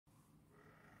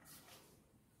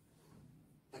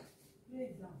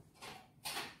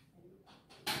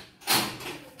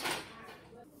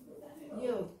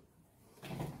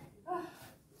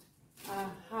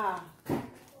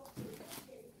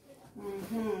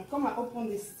Come and open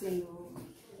this thing.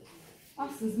 Ah,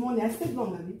 since morning. I stayed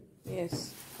long, Abby.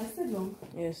 Yes. I stayed long.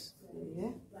 Yes.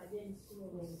 Yeah.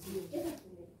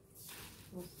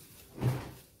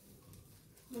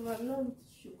 No, I'm not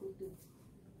chocolate.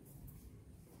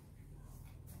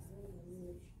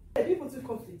 People too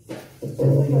conflict.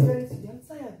 You're very today. I'm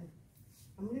tired.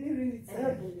 I'm really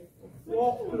tired.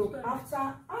 Walk, look.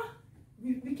 After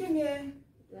we came here.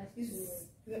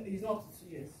 It's not 2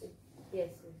 years. Yes.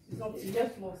 It's not 2 years.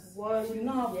 Just Plus. one. We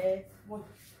now Yeah. have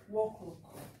walk, look.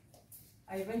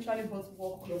 I eventually bought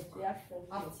walk, look.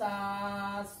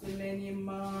 After so many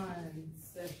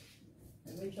months.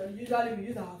 Eventually, usually we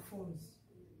use our phones.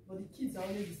 But the kids are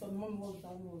always disturbed. Mom was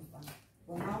down,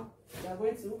 But now we are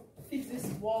going to fix this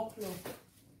wall clock.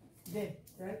 There,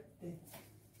 right there.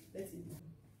 Let's see.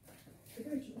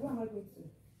 What am I going to do?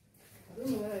 I don't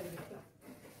know whether I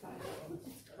will.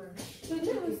 So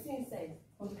you will sit inside.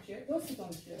 On the chair? Don't sit on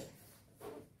the chair.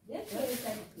 Yes, yeah.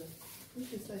 Inside the clock.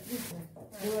 Which is like this one.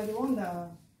 They were the one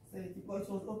that said it, but it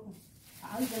was open. I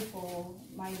asked them for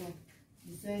minor.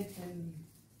 He said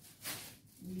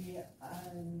we I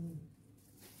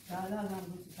asked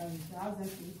them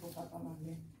to look for Papa and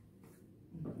then.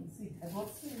 See, I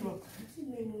bought clock.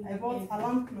 I bought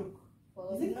alarm clock.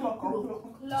 Is it clock or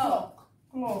clock?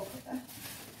 Clock.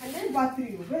 And then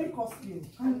battery, very costly.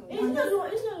 It's not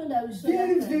that we saw.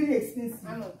 Very expensive.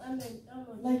 I'm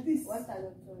like this.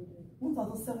 1,700.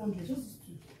 1,700 just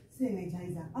to say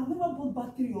Energizer. I've never bought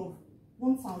battery of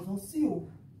 1,000. See,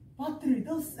 battery,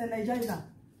 those Energizer.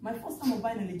 My first time of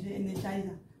buying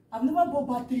Energizer. I've never bought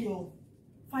battery of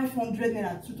 500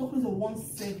 naira to talk about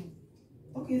 1,700.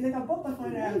 Okay, it's like I bought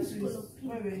 500 naira to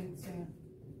when we were in China.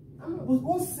 But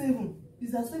 1,700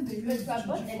 is as if they use I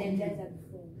bought Energizer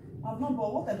before. I've not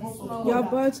bought what I bought. You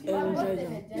bought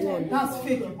Energizer. One. That's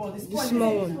fake, you bought this The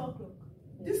small one.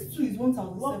 This two is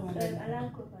 1,700.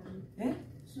 Eh?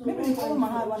 So maybe you call my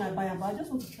hand when I buy them, but I just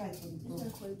want to try it for the dog.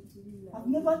 I've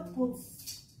never bought.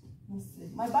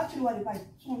 My battery when I buy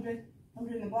 200,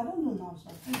 100, but I don't know now. So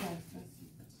I think they're expensive.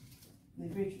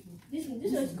 They're very true.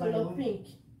 This is color pink.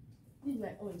 This is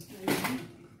my own.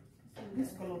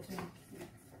 This color pink.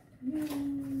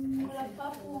 Color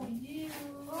purple.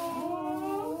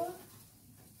 Oh.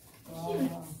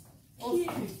 Wow. Oh,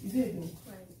 is it though?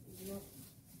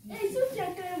 Hey, it's such a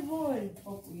clever one.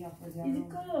 Oh, yeah, for It's the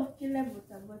color of Caleb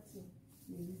Butterbutter.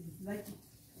 Like it.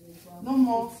 No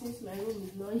more. Since my room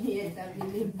is not yet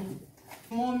available.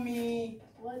 Mommy.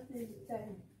 What is the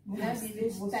time? Maybe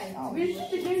this time.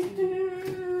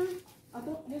 I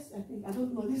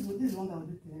don't know. This is one that will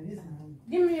do today. This is my own.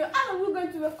 Give me your. How are we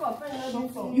going to wake up?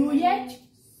 Shut up. You yet?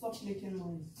 Stop making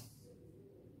noise.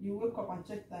 You wake up and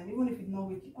check time, even if it's not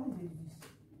waking. How did this?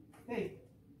 Hey.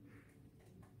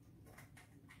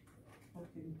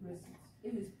 Okay, press it.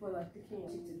 If it's Paul, I'm taking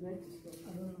it is going to stop. I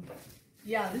don't know.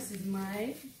 Yeah, this is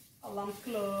my alarm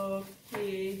clock.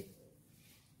 Okay.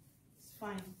 It's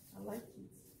fine. I like it.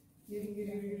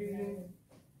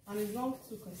 And it's not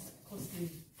too costly.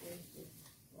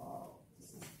 Wow, this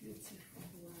is beautiful.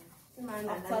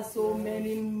 After so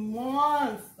many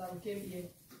months that we came here,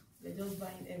 they're just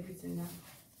buying everything now.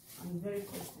 And it's very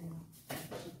costly now.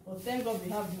 But thank God we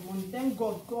have the money. Thank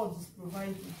God God is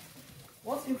providing.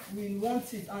 What if we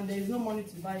want it and there is no money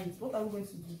to buy it? What are we going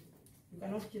to do? We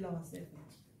cannot kill ourselves.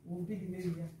 We'll be the way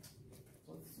we are.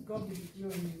 But God will be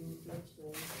glory.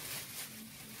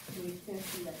 We can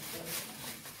see that.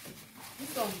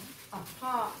 This one,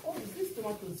 aha! Oh, is this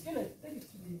tomatoes? Take it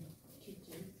to the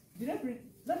kitchen. Did I bring?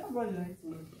 Let me bring it.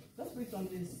 Let's put it on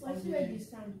this. What's where the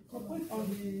sand? Put it on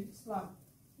the slab.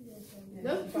 Yes.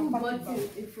 Don't two bottles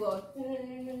for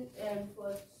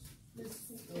this.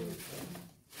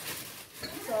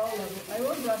 So I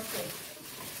want that stuff.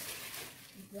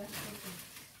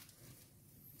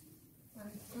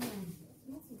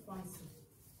 Not so fancy.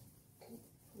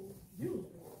 You.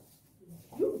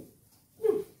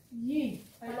 Yeah.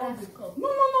 I love the cup. No.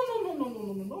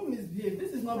 Don't misbehave.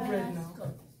 This is not bread now.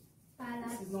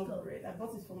 This is not bread. I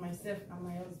bought it for myself and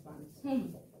my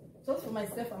husband. Just for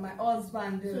myself and my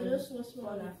husband. So those small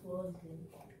are for us then.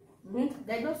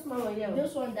 There's no small one here.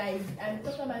 Those one that is, I'm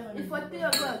talking about one. It's for 3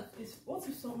 o'clock. What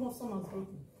if someone's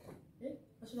broken?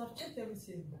 I should have checked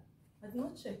everything. I did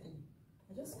not check it.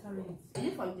 I just carry it. Is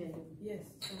it from there? Yes,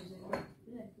 from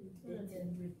there.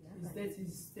 It's dirty.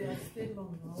 Stay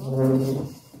long now.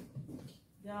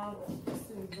 They are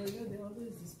still, but you know, they're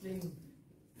always displaying.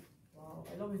 Wow,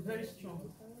 I love it. Very strong.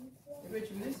 Wait,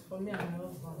 this is for me and my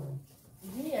husband.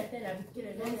 Me, I tell I'm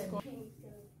killing.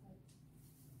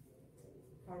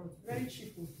 Carrot, very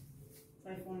cheap.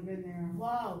 500 naira.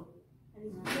 Wow, and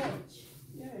it's much.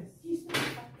 Yes. It's not the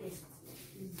fattest.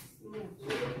 It's much.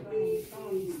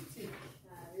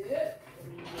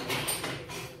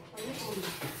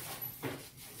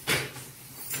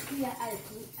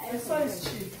 I saw it's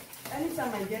cheap.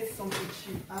 Anytime I get something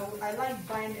cheap, I like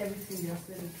buying everything they're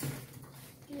selling.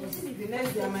 The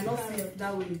next day I might not see it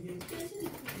that way again.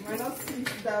 I might not see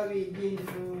it that way again.